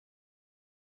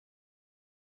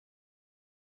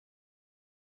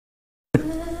You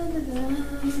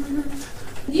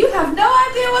have no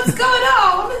idea what's going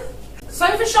on.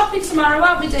 Sofa shopping tomorrow,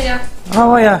 won't we, dear?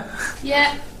 Oh, yeah.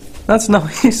 Yeah. That's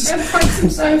nice. Go find some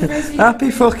sofas.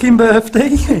 Happy fucking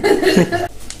birthday.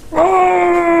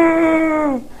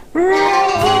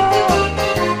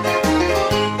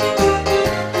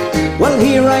 Well,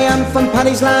 here I am from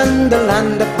Paddy's Land, the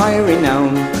land of high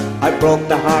renown. I broke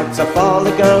the hearts of all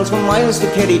the girls from miles to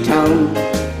Kitty Town.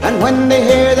 And when they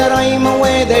hear that I'm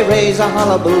away, they raise a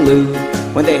hullabaloo.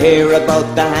 When they hear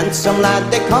about the handsome lad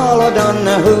they call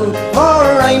O'Donoghue.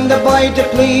 For I'm the boy to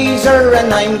please her,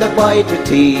 and I'm the boy to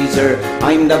tease her.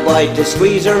 I'm the boy to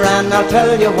squeeze her, and I'll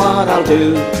tell you what I'll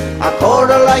do. I court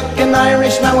her like an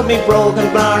Irishman with me broken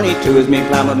blarney too. Is me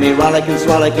clam with me rollickin',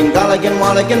 swallickin', gollickin',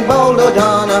 wallickin', bold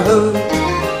O'Donoghue.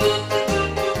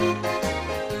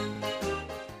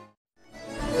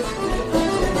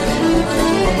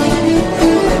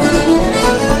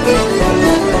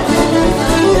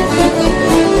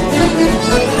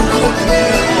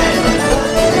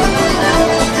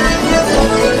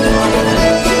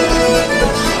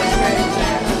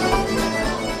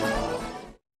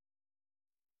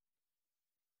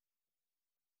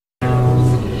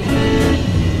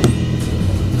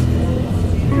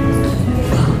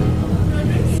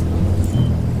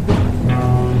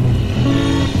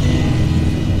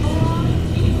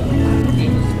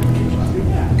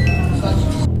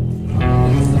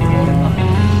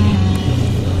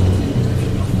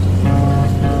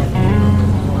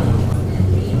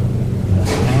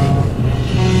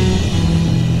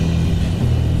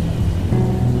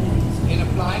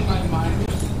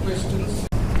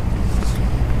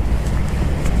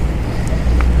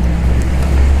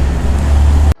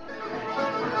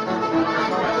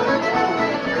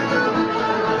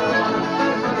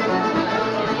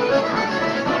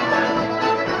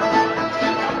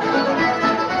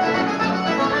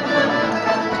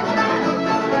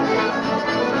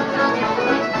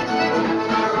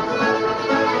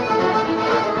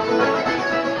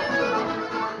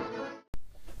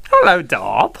 Hello,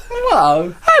 Darb.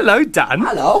 Hello. Hello, Dan.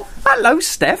 Hello. Hello,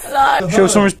 Steph. Hello. Show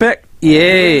some respect.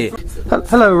 Yeah.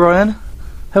 Hello, Ryan.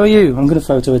 How are you? I'm going to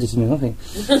photo edit him, I think.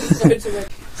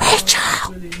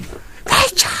 Rachel!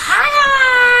 Rachel!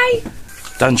 Hi!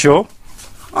 Dan Shaw?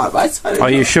 Alright, mate.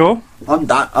 Are you sure? I'm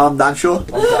Dan Shaw.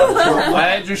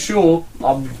 I ain't just sure.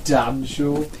 I'm damn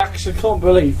sure. Actually, I can't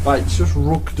believe, mate, it's just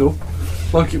rooked up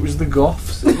like it was the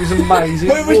Goths. It was amazing.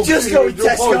 We was just going to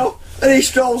Tesco and he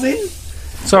strolls in.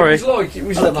 Sorry. It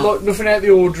was like nothing out of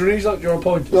the ordinary. He's like, you're a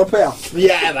point. You're a player.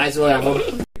 Yeah, mate, I am.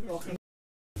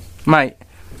 Mate,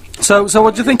 so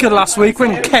what do you think of last week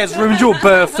when Kez ruined your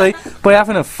birthday by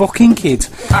having a fucking kid?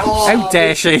 How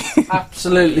dare she?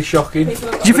 Absolutely shocking.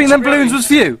 Do you think them balloons was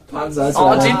for you? I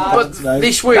didn't, but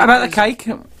this week... How about the cake?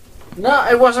 No,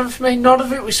 it wasn't for me. None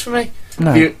of it was for me.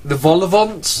 No. The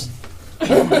Volavants.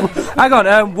 Hang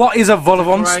on, what is a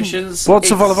vol-au-vent?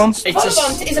 What's a vol-au-vent?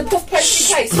 Vol-au-vent is a puff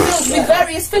pastry case filled with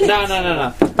various fillings.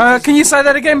 No. Can you say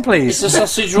that again, please? It's a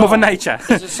sausage roll. Mother Nature.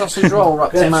 It's a sausage roll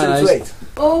wrapped in mayonnaise.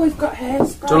 Oh, we've got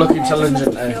hairspray. Do I look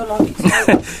intelligent now?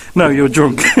 No, you're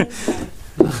drunk.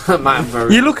 Man,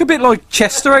 very. You look a bit like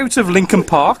Chester out of Lincoln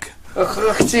Park.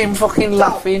 Look at him fucking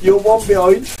laughing. You're one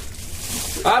behind.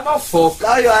 I'm not fucked.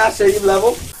 No, you're at same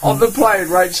level. On the plane,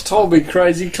 Rach told me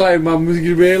Crazy Clown Man was going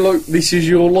to be here like, this is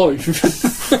your life.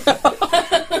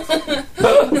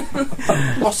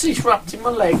 What's this wrapped in my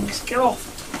legs? Get off.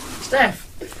 Steph.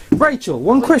 Rachel,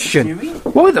 one question.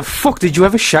 Why the fuck did you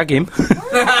ever shag him?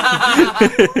 I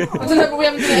don't know, but we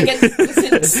haven't done it again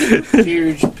since.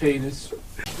 Huge penis.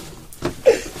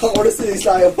 I want to see this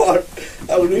guy apart.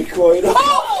 I will record.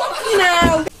 Oh, fucking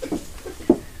hell!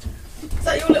 Is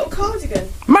that your little cardigan?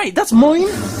 Mate, that's mine.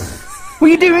 What are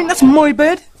you doing? That's my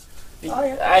bed.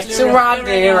 It's around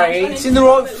here, eh? It's in the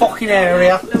right fucking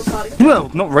area.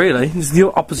 Well, not really. It's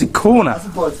the opposite corner. That's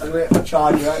the point. I'm going to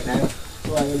charge you right now.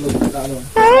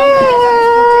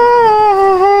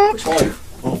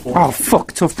 Oh,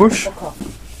 fuck, tough brush.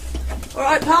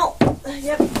 Alright, pal.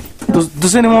 Yep.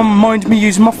 Does anyone mind me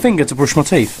using my finger to brush my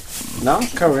teeth? No,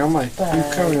 carry on, mate.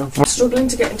 Carry on. Struggling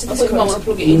to get into this cunt. I want to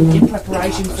plug it in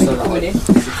preparation for you coming in.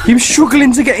 You were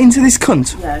struggling to get into this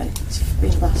cunt? Yeah, it's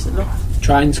been bastard, look.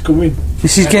 Trying to come in.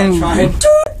 This is getting... Don't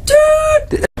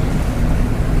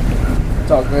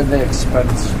go in the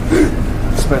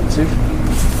expensive.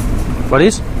 What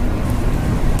is?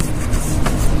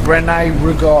 Rene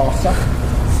Regatta.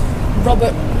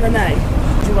 Robert Rene.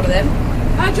 Do you want them?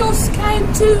 I just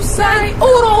came to say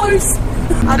alright.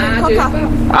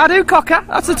 I do cocker.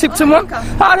 That's a Tipton one.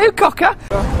 I do cocker.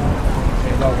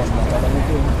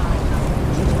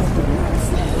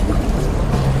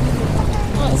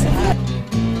 What's that?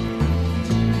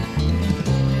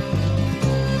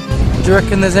 Do you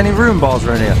reckon there's any room bars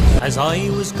around here? As I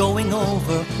was going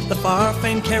over the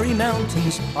far-famed Kerry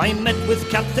Mountains, I met with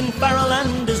Captain Farrell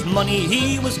and his money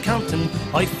he was counting.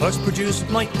 I first produced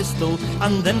my pistol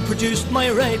and then produced my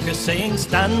rapier, saying,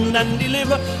 "Stand and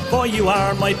deliver, for you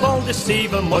are my bold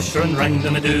deceiver." Musher and rang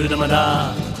them a do them a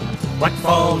da. Whack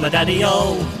fall the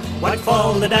daddy-o, whack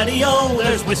fall the daddy-o,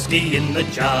 there's whiskey in the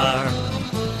jar.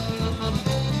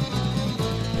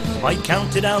 I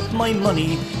counted out my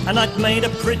money, and I'd made a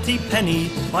pretty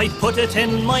penny. I put it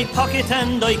in my pocket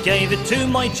and I gave it to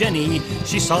my Jenny.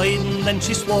 She sighed and then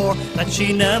she swore that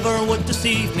she never would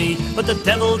deceive me, but the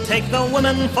devil take the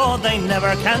women, for they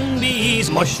never can be ease.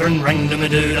 Musher and ring them a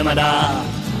do them a da.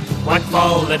 Whack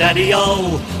fall the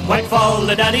daddy-o, whack fall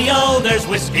the daddy-o, there's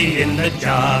whiskey in the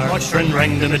jar. Musher and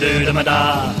ring them a do them a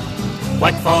da.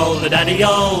 Whack fall the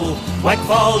daddy-o, whack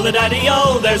fall the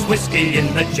daddy-o, there's whiskey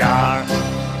in the jar.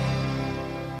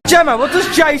 Gemma, what does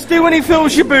Jace do when he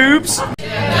films your boobs?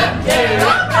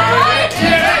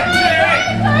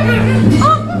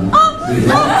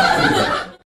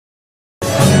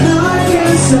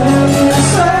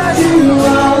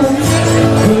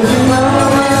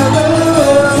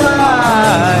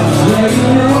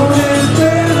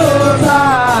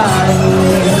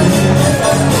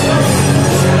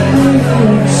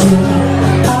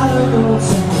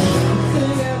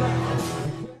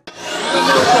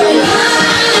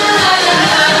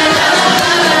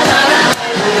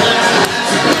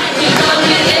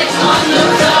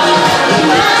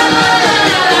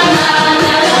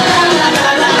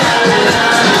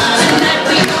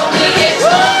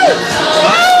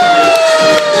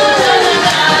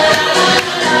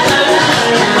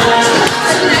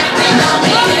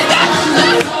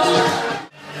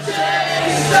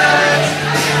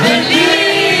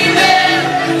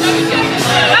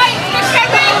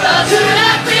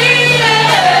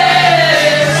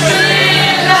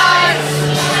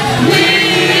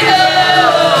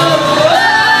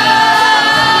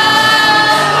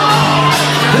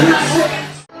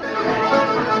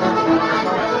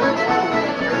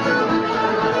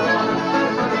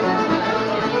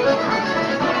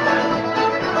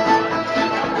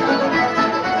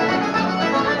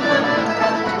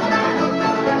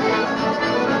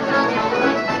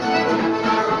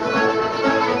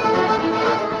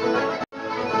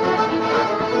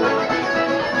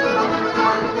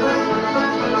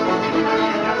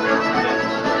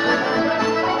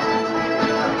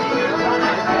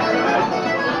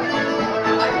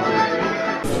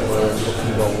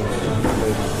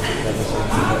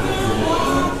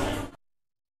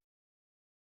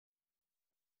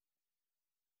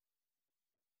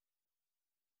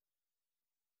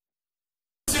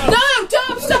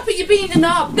 Stop it, you're being a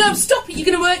knob. No, stop it, you're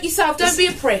going to hurt yourself. Don't be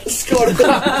a prick.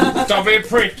 Don't be a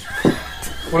prick.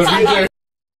 What have you done?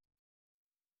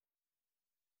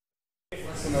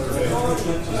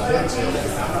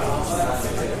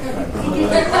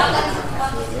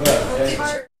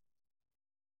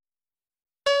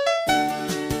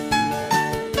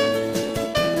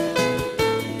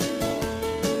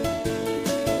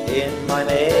 In my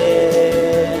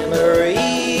memory,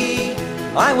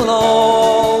 I will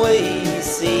always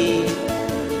see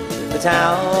the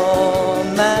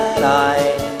town that I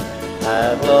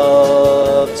have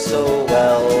loved so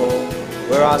well,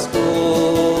 where our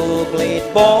school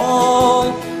played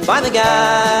ball by the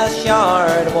gas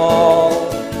yard wall,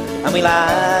 and we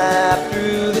laughed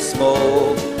through the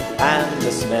smoke and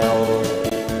the smell.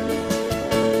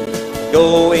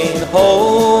 Going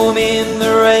home in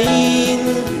the rain,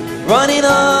 running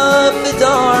up the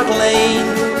dark lane,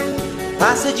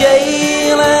 past the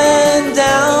jail and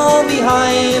down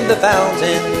behind the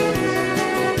fountain.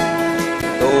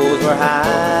 Those were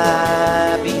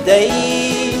happy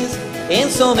days in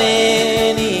so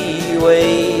many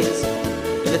ways,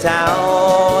 in the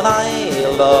town I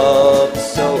loved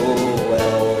so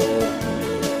well.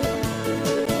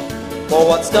 For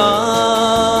what's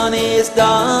done is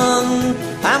done,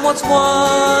 and what's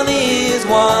won is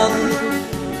won,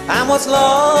 and what's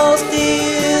lost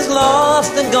is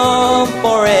lost and gone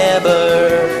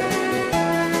forever.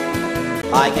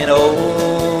 I can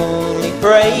only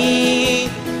pray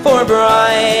for a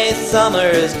bright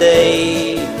summer's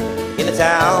day in the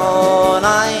town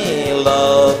I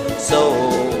love so